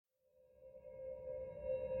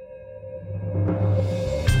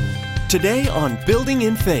Today on Building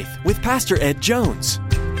in Faith with Pastor Ed Jones.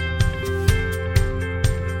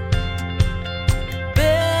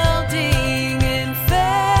 Building in Faith.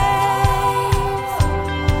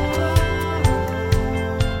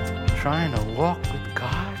 Trying to walk with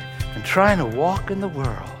God and trying to walk in the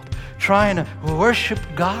world. Trying to worship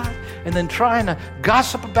God and then trying to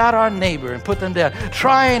gossip about our neighbor and put them down.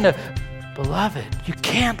 Beloved, you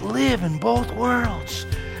can't live in both worlds.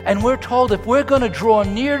 And we're told if we're going to draw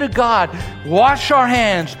near to God, wash our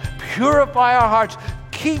hands, purify our hearts,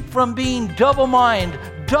 keep from being double-minded,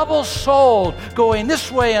 double-souled, going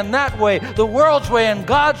this way and that way, the world's way and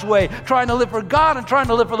God's way, trying to live for God and trying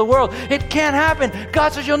to live for the world. It can't happen.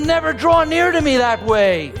 God says, you'll never draw near to me that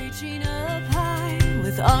way. Reaching up high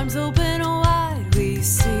with arms open wide, we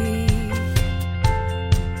see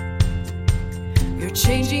you're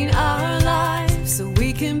changing our lives so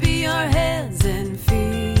we can be our hands and feet.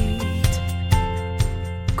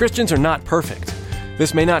 Christians are not perfect.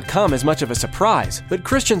 This may not come as much of a surprise, but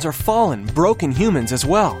Christians are fallen, broken humans as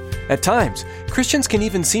well. At times, Christians can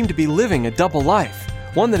even seem to be living a double life,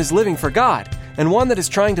 one that is living for God, and one that is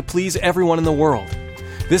trying to please everyone in the world.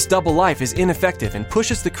 This double life is ineffective and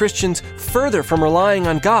pushes the Christians further from relying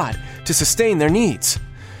on God to sustain their needs.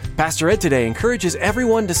 Pastor Ed today encourages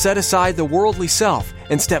everyone to set aside the worldly self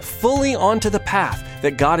and step fully onto the path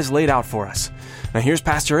that God has laid out for us. Now here's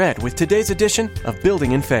Pastor Ed with today's edition of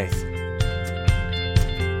Building in Faith.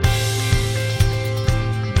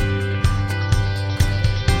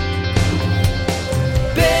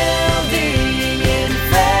 Building in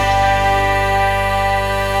Faith.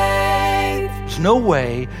 There's no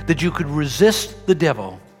way that you could resist the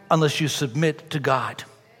devil unless you submit to God.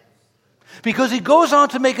 Because he goes on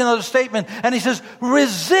to make another statement and he says,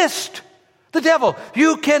 resist the devil.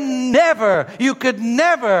 You could never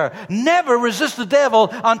resist the devil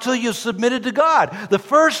until you've submitted to God. The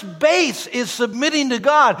first base is submitting to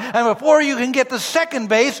God. And before you can get the second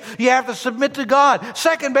base, you have to submit to God.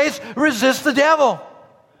 Second base, resist the devil.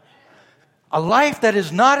 A life that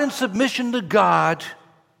is not in submission to God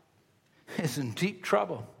is in deep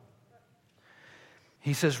trouble.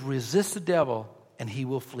 He says, resist the devil and he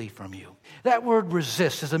will flee from you. That word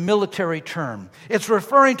resist is a military term. It's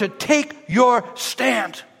referring to take your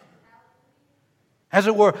stand. As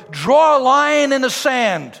it were, draw a line in the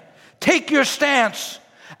sand. Take your stance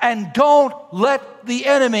and don't let the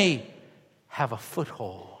enemy have a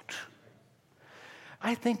foothold.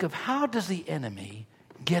 I think of how does the enemy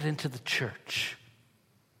get into the church?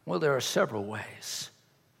 Well, there are several ways.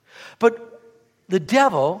 But the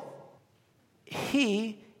devil,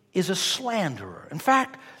 he is a slanderer. In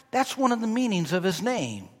fact, that's one of the meanings of his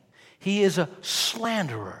name. He is a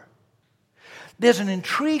slanderer. There's an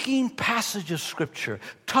intriguing passage of Scripture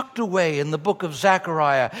tucked away in the book of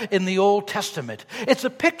Zechariah in the Old Testament. It's a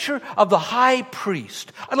picture of the high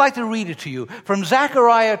priest. I'd like to read it to you from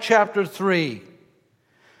Zechariah chapter 3.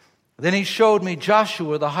 Then he showed me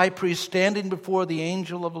Joshua, the high priest, standing before the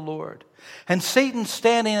angel of the Lord, and Satan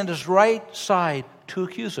standing at his right side to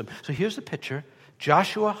accuse him. So here's the picture.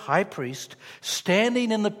 Joshua, high priest,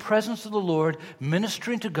 standing in the presence of the Lord,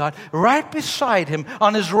 ministering to God. Right beside him,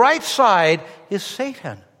 on his right side, is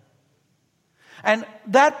Satan. And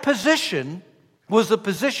that position was the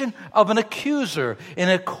position of an accuser in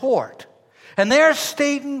a court. And there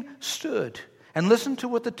Satan stood. And listen to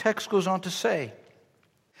what the text goes on to say.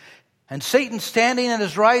 And Satan standing at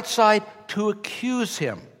his right side to accuse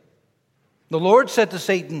him. The Lord said to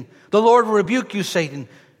Satan, "The Lord rebuke you, Satan.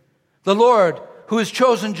 The Lord who has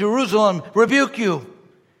chosen Jerusalem, rebuke you.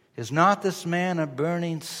 Is not this man a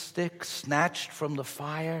burning stick snatched from the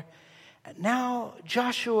fire?" And now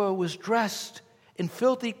Joshua was dressed in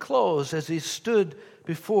filthy clothes as he stood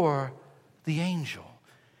before the angel.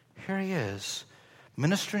 Here he is,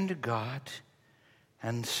 ministering to God,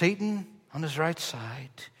 and Satan on his right side.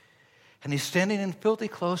 And he's standing in filthy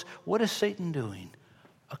clothes. What is Satan doing?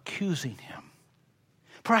 Accusing him.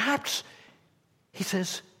 Perhaps he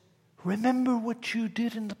says, remember what you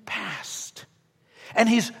did in the past. And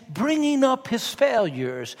he's bringing up his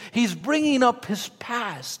failures. He's bringing up his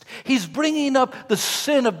past. He's bringing up the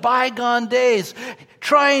sin of bygone days,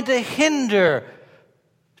 trying to hinder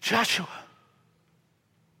Joshua.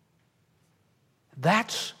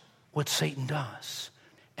 That's what Satan does.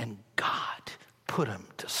 And God put him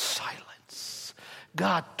to silence.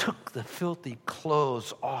 God took the filthy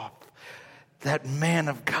clothes off that man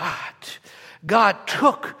of God. God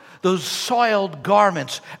took those soiled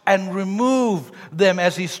garments and removed them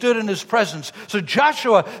as he stood in his presence. So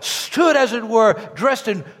Joshua stood, as it were, dressed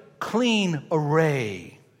in clean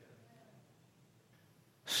array.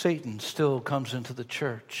 Satan still comes into the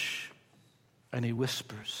church and he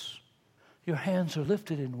whispers, Your hands are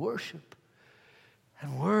lifted in worship.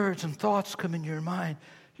 And words and thoughts come in your mind.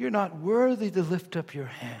 You're not worthy to lift up your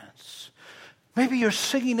hands. Maybe you're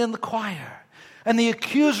singing in the choir, and the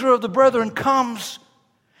accuser of the brethren comes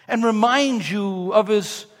and reminds you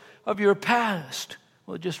of your past.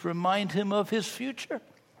 Well, just remind him of his future.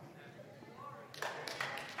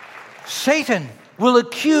 Satan will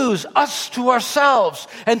accuse us to ourselves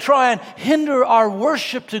and try and hinder our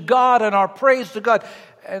worship to God and our praise to God.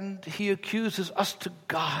 And he accuses us to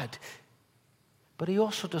God. But he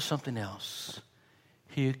also does something else.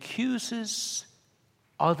 He accuses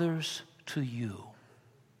others to you.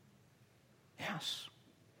 Yes.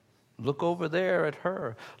 Look over there at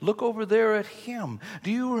her. Look over there at him.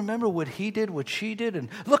 Do you remember what he did, what she did? And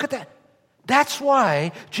look at that. That's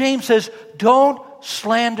why James says, don't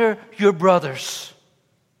slander your brothers.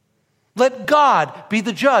 Let God be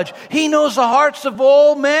the judge. He knows the hearts of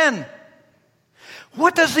all men.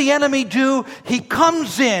 What does the enemy do? He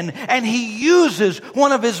comes in and he uses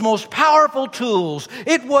one of his most powerful tools.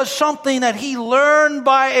 It was something that he learned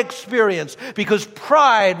by experience because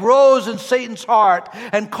pride rose in Satan's heart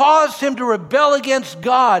and caused him to rebel against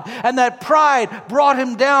God. And that pride brought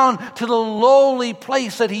him down to the lowly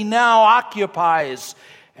place that he now occupies.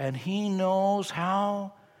 And he knows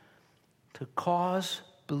how to cause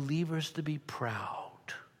believers to be proud.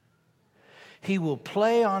 He will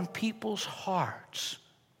play on people's hearts.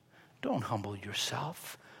 Don't humble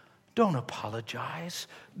yourself. Don't apologize.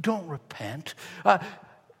 Don't repent. You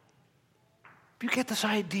get this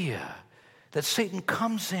idea that Satan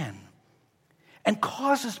comes in and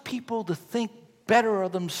causes people to think better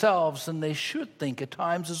of themselves than they should think at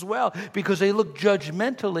times as well, because they look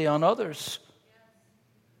judgmentally on others.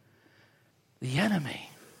 The enemy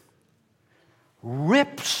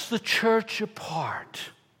rips the church apart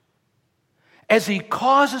as he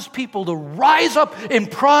causes people to rise up in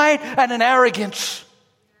pride and in arrogance.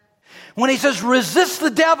 When he says, resist the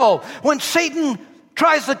devil, when Satan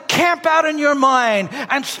tries to camp out in your mind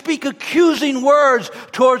and speak accusing words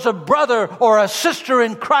towards a brother or a sister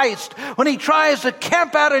in Christ, when he tries to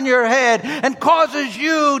camp out in your head and causes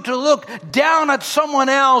you to look down at someone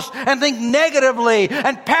else and think negatively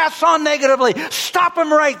and pass on negatively, stop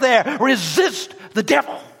him right there. Resist the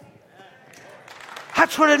devil.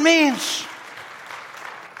 That's what it means.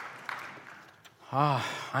 I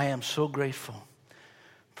am so grateful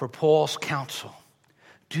for Paul's counsel.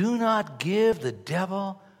 Do not give the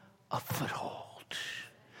devil a foothold.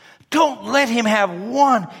 Don't let him have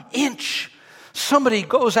 1 inch. Somebody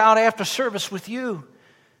goes out after service with you.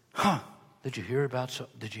 Did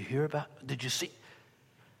you see?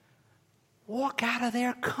 Walk out of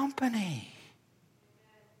their company.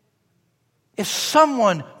 If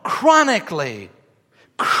someone chronically,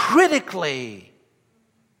 critically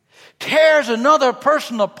tears another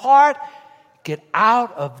person apart, get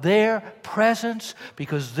out of their presence,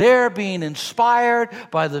 because they're being inspired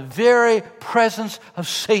by the very presence of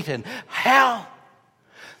Satan. Hell,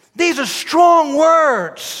 these are strong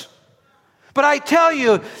words. But I tell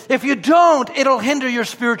you, if you don't, it'll hinder your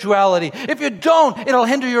spirituality. If you don't, it'll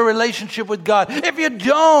hinder your relationship with God. If you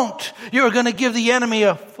don't, you're going to give the enemy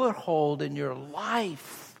a foothold in your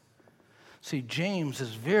life. See, James is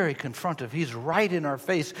very confrontive. He's right in our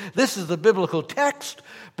face. This is the biblical text.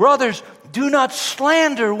 Brothers, do not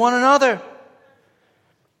slander one another.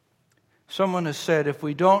 Someone has said, if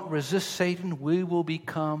we don't resist Satan, we will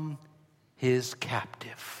become his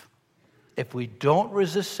captive. If we don't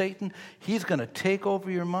resist Satan, he's going to take over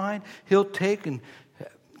your mind. He'll take and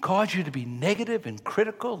cause you to be negative and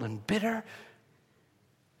critical and bitter.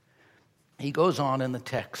 He goes on in the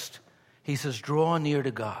text. He says, draw near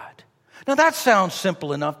to God. Now that sounds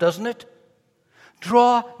simple enough, doesn't it?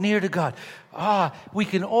 Draw near to God. We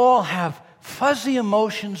can all have fuzzy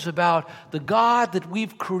emotions about the God that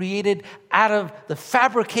we've created out of the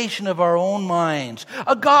fabrication of our own minds.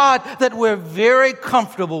 A God that we're very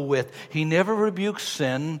comfortable with. He never rebukes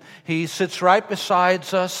sin. He sits right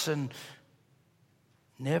beside us and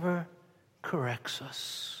never corrects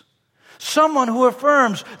us. Someone who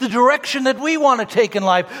affirms the direction that we want to take in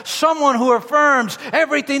life. Someone who affirms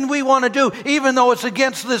everything we want to do, even though it's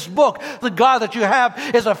against this book. The God that you have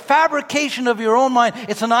is a fabrication of your own mind.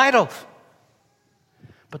 It's an idol.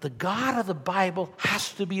 But the God of the Bible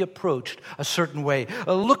has to be approached a certain way.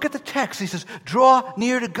 Look at the text. He says, draw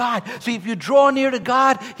near to God. See, if you draw near to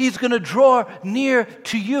God, he's going to draw near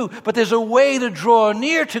to you. But there's a way to draw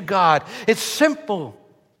near to God. It's simple.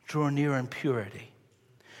 Draw near in purity.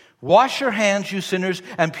 Wash your hands, you sinners,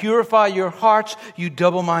 and purify your hearts, you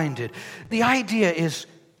double-minded. The idea is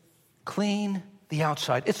clean the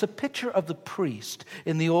outside. It's a picture of the priest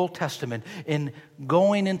in the Old Testament in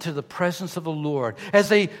going into the presence of the Lord. As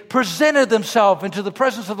they presented themselves into the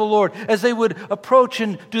presence of the Lord, as they would approach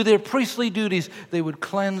and do their priestly duties, they would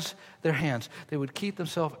cleanse their hands. They would keep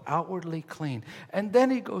themselves outwardly clean. And then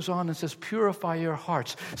he goes on and says, purify your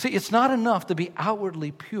hearts. See, it's not enough to be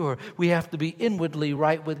outwardly pure. We have to be inwardly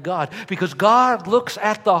right with God, because God looks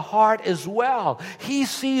at the heart as well. He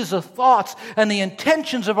sees the thoughts and the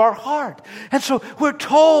intentions of our heart. And so we're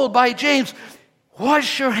told by James,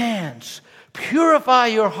 wash your hands, purify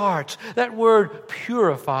your hearts. That word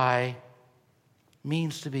purify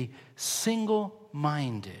means to be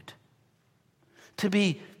single-minded, to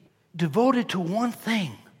be devoted to one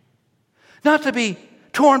thing, not to be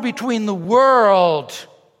torn between the world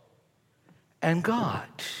and God.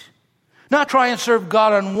 Not try and serve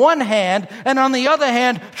God on one hand, and on the other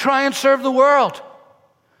hand, try and serve the world.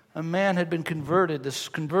 A man had been converted. This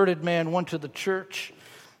converted man went to the church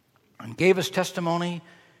and gave his testimony,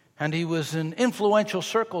 and he was in influential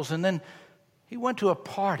circles, and then he went to a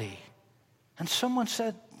party, and someone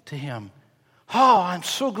said to him, "Oh, I'm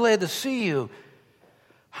so glad to see you.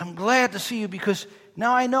 I'm glad to see you because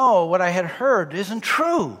now I know what I had heard isn't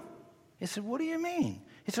true." He said, "What do you mean?"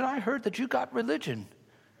 He said, "I heard that you got religion."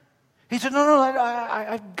 He said, No,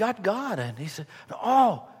 I got God. And he said,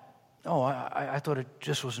 I thought it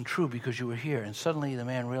just wasn't true because you were here. And suddenly the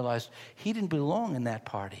man realized he didn't belong in that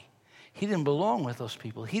party. He didn't belong with those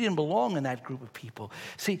people. He didn't belong in that group of people.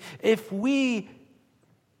 See, if we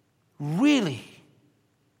really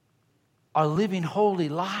are living holy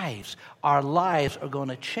lives, our lives are going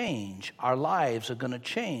to change. Our lives are going to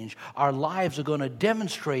change. Our lives are going to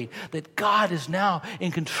demonstrate that God is now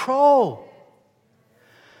in control.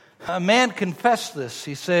 A man confessed this.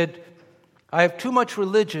 He said, "I have too much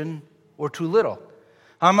religion or too little.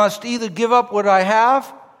 I must either give up what I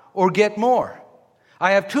have or get more.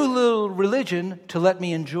 I have too little religion to let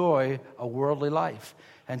me enjoy a worldly life,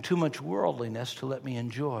 and too much worldliness to let me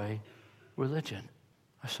enjoy religion."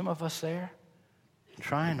 Are some of us there?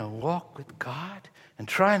 Trying to walk with God and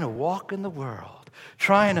trying to walk in the world.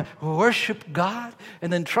 Trying to worship God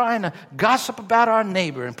and then trying to gossip about our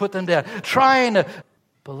neighbor and put them down.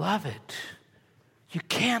 Beloved, you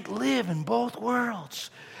can't live in both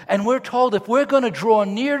worlds. And we're told if we're going to draw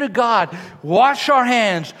near to God, wash our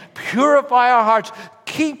hands, purify our hearts,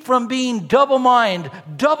 keep from being double-minded,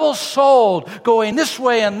 double-souled, going this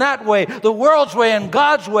way and that way, the world's way and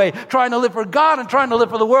God's way, trying to live for God and trying to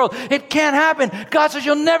live for the world. It can't happen. God says,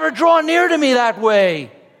 "You'll never draw near to me that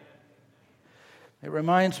way." It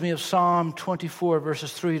reminds me of Psalm 24,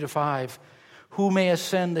 verses 3 to 5. "Who may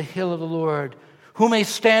ascend the hill of the Lord? Who may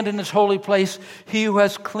stand in his holy place? He who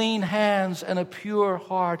has clean hands and a pure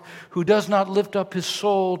heart, who does not lift up his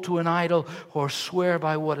soul to an idol or swear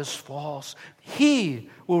by what is false. He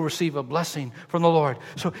will receive a blessing from the Lord."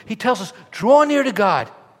 So he tells us, draw near to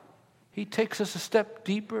God. He takes us a step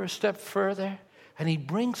deeper, a step further, and he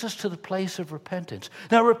brings us to the place of repentance.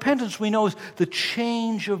 Now, repentance, we know, is the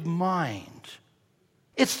change of mind.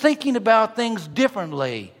 It's thinking about things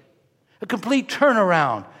differently, a complete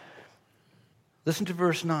turnaround. Listen to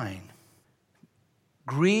verse 9.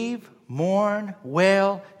 "Grieve, mourn,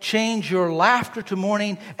 wail, change your laughter to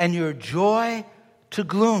mourning and your joy to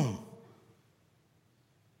gloom."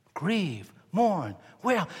 Grieve, mourn,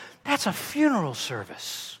 wail. That's a funeral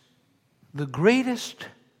service. The greatest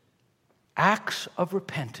acts of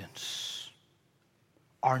repentance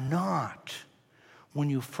are not when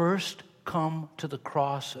you first come to the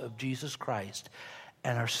cross of Jesus Christ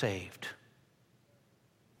and are saved.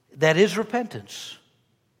 That is repentance.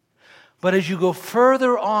 But as you go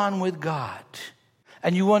further on with God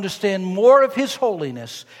and you understand more of His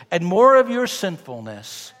holiness and more of your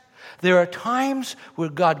sinfulness, there are times where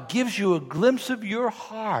God gives you a glimpse of your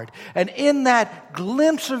heart. And in that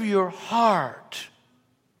glimpse of your heart,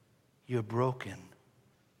 you're broken.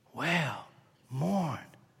 Wail, mourn,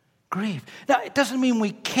 grieve. Now, it doesn't mean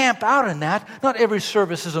we camp out in that. Not every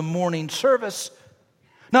service is a mourning service.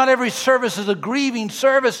 Not every service is a grieving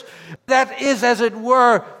service. That is, as it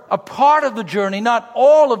were, a part of the journey, not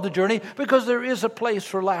all of the journey, because there is a place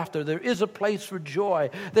for laughter. There is a place for joy.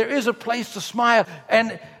 There is a place to smile.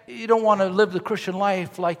 And you don't want to live the Christian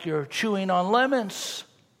life like you're chewing on lemons.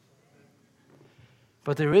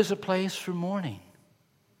 But there is a place for mourning.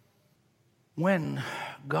 When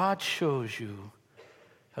God shows you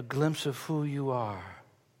a glimpse of who you are,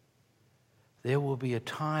 there will be a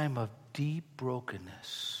time of deep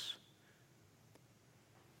brokenness.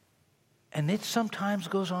 And it sometimes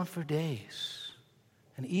goes on for days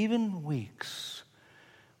and even weeks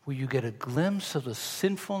where you get a glimpse of the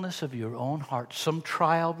sinfulness of your own heart. Some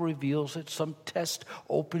trial reveals it. Some test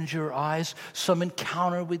opens your eyes. Some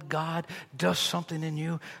encounter with God does something in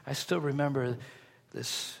you. I still remember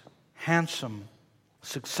this handsome,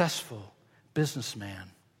 successful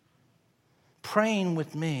businessman praying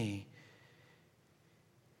with me.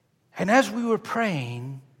 And as we were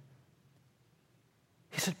praying,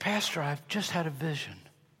 he said, Pastor, I've just had a vision.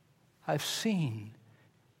 I've seen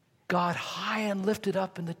God high and lifted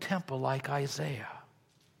up in the temple like Isaiah.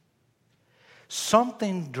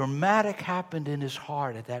 Something dramatic happened in his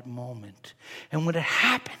heart at that moment. And when it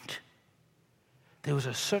happened, there was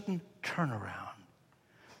a certain turnaround.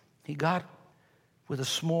 He got with a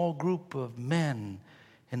small group of men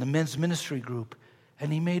in the men's ministry group,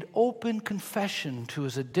 and he made open confession to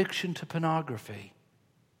his addiction to pornography.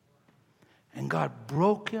 And God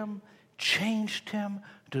broke him, changed him,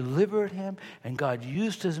 delivered him, and God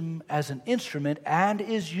used him as an instrument and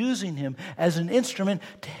is using him as an instrument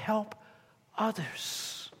to help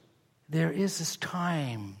others. There is this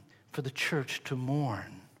time for the church to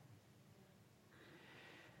mourn.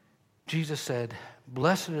 Jesus said,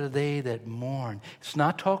 blessed are they that mourn. It's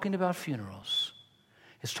not talking about funerals.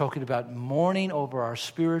 It's talking about mourning over our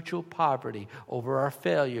spiritual poverty, over our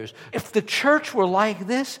failures. If the church were like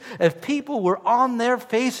this, if people were on their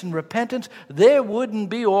face in repentance, there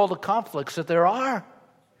wouldn't be all the conflicts that there are.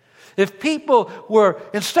 If people were,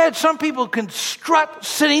 instead, some people can strut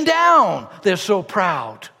sitting down. They're so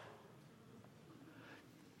proud.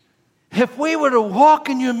 If we were to walk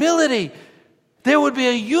in humility, there would be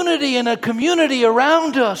a unity and a community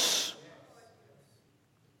around us.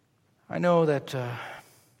 I know that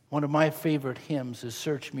one of my favorite hymns is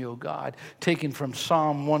Search Me, O God, taken from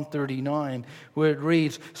Psalm 139, where it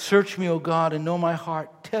reads, Search me, O God, and know my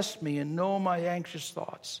heart. Test me and know my anxious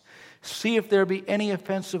thoughts. See if there be any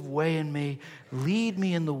offensive way in me. Lead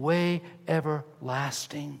me in the way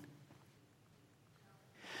everlasting.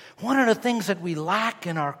 One of the things that we lack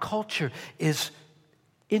in our culture is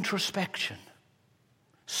introspection,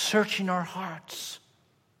 searching our hearts.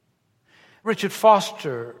 Richard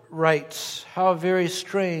Foster writes, how very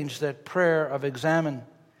strange that prayer of examine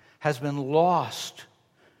has been lost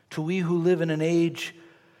to we who live in an age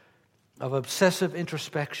of obsessive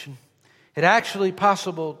introspection. It's actually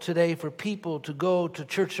possible today for people to go to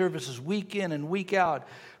church services week in and week out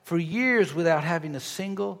for years without having a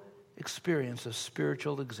single experience of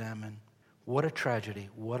spiritual examine. What a tragedy.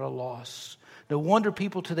 What a loss. No wonder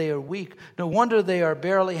people today are weak. No wonder they are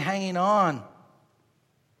barely hanging on.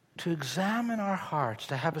 To examine our hearts,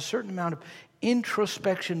 to have a certain amount of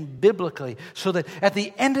introspection biblically, so that at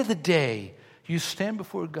the end of the day, you stand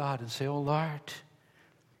before God and say, oh Lord,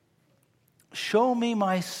 show me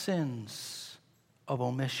my sins of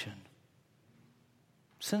omission.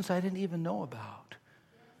 Sins I didn't even know about.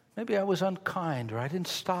 Maybe I was unkind, or I didn't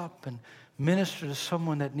stop and minister to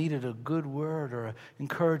someone that needed a good word or an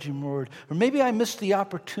encouraging word. Or maybe I missed the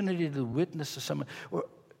opportunity to witness to someone. Or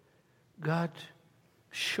God,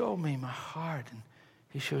 show me my heart. And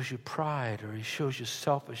He shows you pride, or He shows you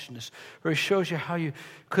selfishness, or He shows you how you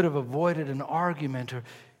could have avoided an argument,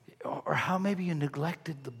 or how maybe you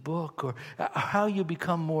neglected the book, or how you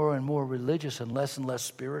become more and more religious and less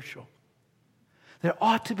spiritual. There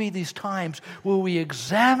ought to be these times where we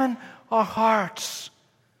examine our hearts,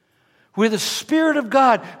 where the Spirit of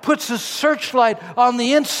God puts a searchlight on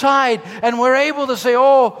the inside, and we're able to say,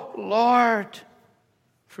 oh, Lord,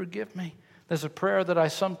 forgive me. There's a prayer that I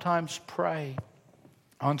sometimes pray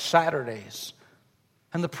on Saturdays.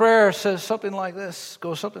 And the prayer says something like this,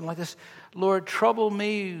 goes something like this. Lord, trouble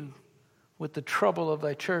me with the trouble of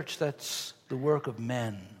thy church. That's the work of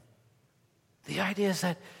men. The idea is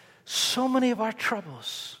that so many of our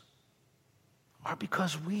troubles are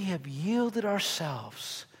because we have yielded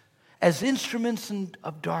ourselves as instruments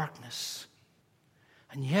of darkness.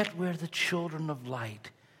 And yet we're the children of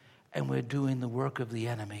light, and we're doing the work of the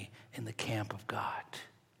enemy in the camp of God.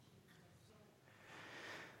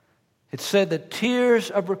 It said that tears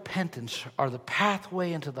of repentance are the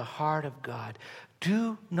pathway into the heart of God.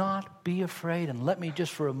 Do not be afraid. And let me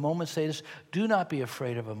just for a moment say this. Do not be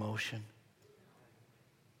afraid of emotion.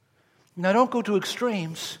 Now, don't go to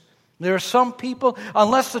extremes. There are some people,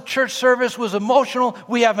 unless the church service was emotional,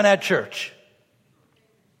 we haven't had church.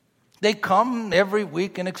 They come every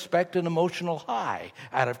week and expect an emotional high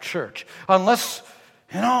out of church. Unless,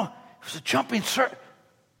 it was a jumping service.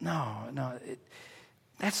 No,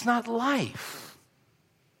 that's not life.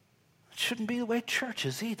 It shouldn't be the way church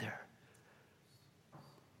is either.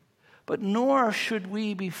 But nor should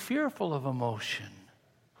we be fearful of emotion.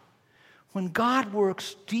 When God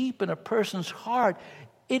works deep in a person's heart,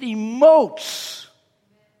 it emotes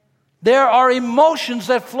There are emotions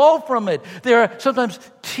that flow from it. There are sometimes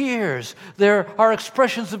tears. There are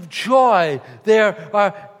expressions of joy. There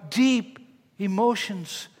are deep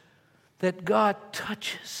emotions that God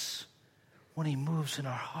touches when He moves in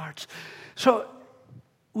our hearts. So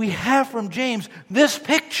we have from James this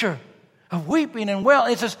picture of weeping and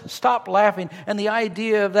wailing. It says, stop laughing. And the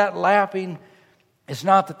idea of that laughing is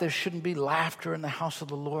not that there shouldn't be laughter in the house of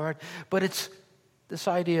the Lord, but it's this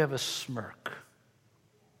idea of a smirk.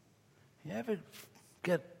 You ever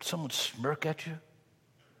get someone smirk at you?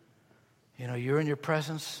 You know, you're in your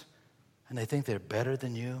presence and they think they're better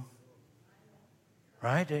than you.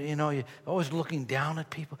 Right? You know, you're always looking down at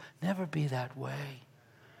people. Never be that way.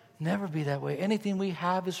 Never be that way. Anything we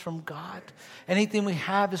have is from God. Anything we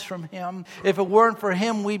have is from Him. If it weren't for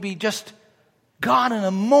Him, we'd be just gone in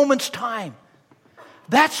a moment's time.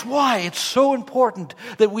 That's why it's so important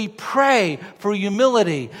that we pray for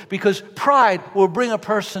humility, because pride will bring a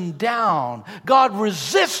person down. God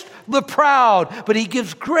resists the proud, but He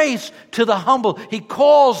gives grace to the humble. He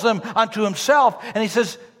calls them unto Himself, and He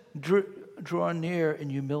says, draw near in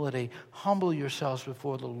humility. Humble yourselves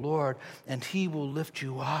before the Lord, and He will lift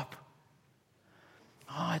you up.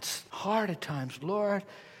 Oh, it's hard at times. Lord,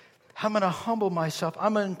 I'm going to humble myself.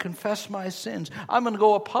 I'm going to confess my sins. I'm going to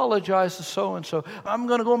go apologize to so-and-so. I'm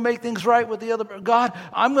going to go make things right with the other. God,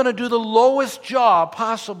 I'm going to do the lowest job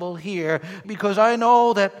possible here because I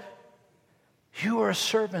know that You are a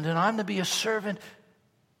servant and I'm to be a servant.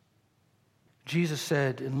 Jesus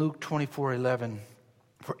said in Luke 24:11,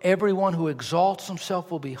 for everyone who exalts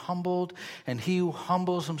himself will be humbled, and he who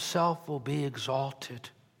humbles himself will be exalted.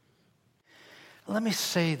 Let me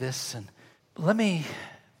say this, and let me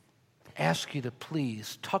ask you to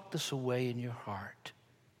please tuck this away in your heart.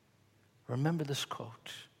 Remember this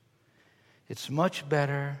quote. It's much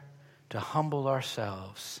better to humble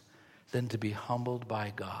ourselves than to be humbled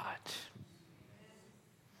by God.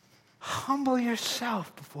 Humble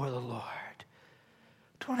yourself before the Lord.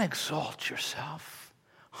 Don't exalt yourself.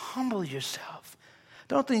 Humble yourself.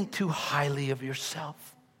 Don't think too highly of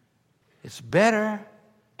yourself. It's better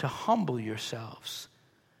to humble yourselves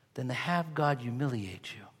than to have God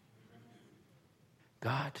humiliate you.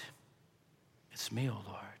 God, it's me, O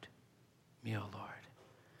Lord. Me, O Lord.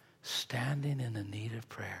 Standing in the need of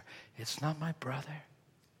prayer. It's not my brother.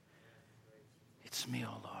 It's me,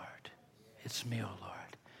 O Lord. It's me, O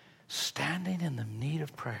Lord. Standing in the need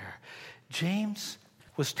of prayer. James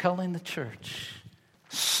was telling the church,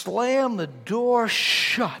 slam the door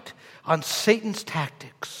shut on Satan's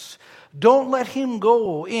tactics. Don't let him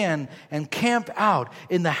go in and camp out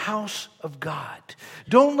in the house of God.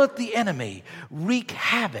 Don't let the enemy wreak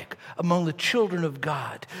havoc among the children of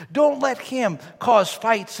God. Don't let him cause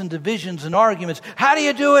fights and divisions and arguments. How do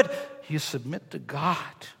you do it? You submit to God.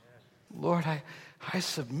 Lord, I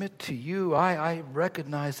submit to You. I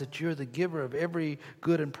recognize that You're the giver of every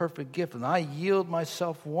good and perfect gift, and I yield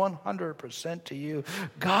myself 100% to You.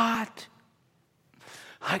 God,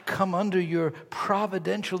 I come under Your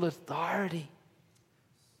providential authority.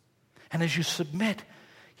 And as you submit,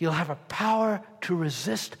 you'll have a power to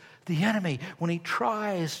resist the enemy when he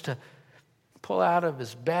tries to pull out of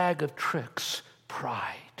his bag of tricks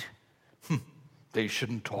pride. They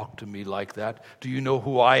shouldn't talk to me like that. Do you know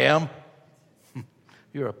who I am?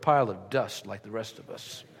 You're a pile of dust like the rest of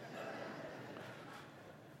us.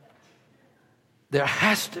 There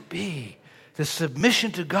has to be the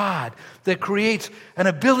submission to God that creates an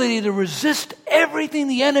ability to resist everything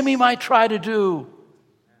the enemy might try to do.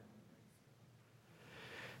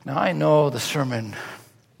 Now, I know the sermon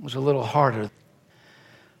was a little harder,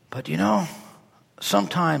 but you know,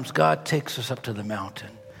 sometimes God takes us up to the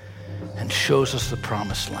mountain and shows us the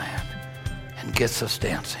promised land and gets us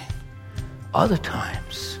dancing. Other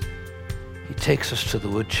times, He takes us to the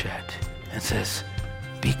woodshed and says,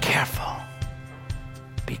 be careful,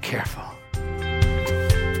 be careful.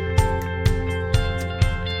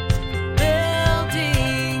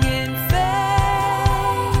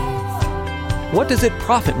 What does it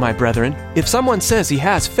profit, my brethren, if someone says he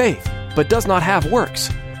has faith, but does not have works?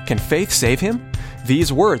 Can faith save him?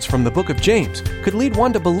 These words from the book of James could lead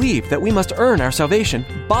one to believe that we must earn our salvation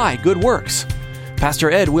by good works.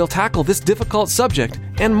 Pastor Ed will tackle this difficult subject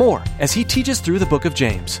and more as he teaches through the book of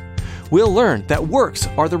James. We'll learn that works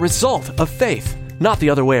are the result of faith, not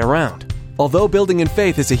the other way around. Although building in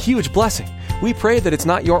faith is a huge blessing, we pray that it's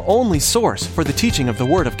not your only source for the teaching of the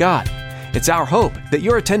Word of God. It's our hope that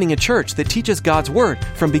you're attending a church that teaches God's Word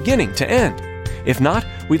from beginning to end. If not,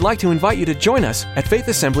 we'd like to invite you to join us at Faith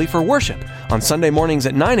Assembly for worship on Sunday mornings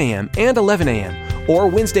at 9 a.m. and 11 a.m. or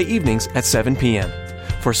Wednesday evenings at 7 p.m.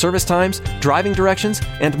 For service times, driving directions,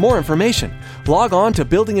 and more information, log on to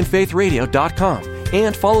buildinginfaithradio.com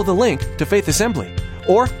and follow the link to Faith Assembly.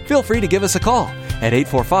 Or feel free to give us a call at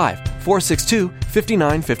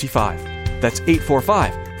 845-462-5955. That's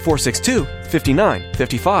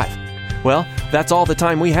 845-462-5955. Well, that's all the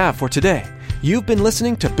time we have for today. You've been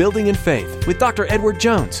listening to Building in Faith with Dr. Edward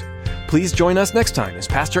Jones. Please join us next time as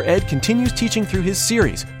Pastor Ed continues teaching through his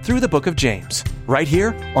series through the book of James, right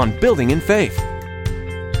here on Building in Faith.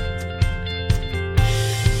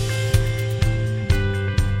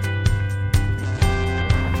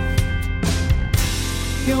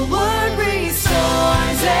 Your word restores.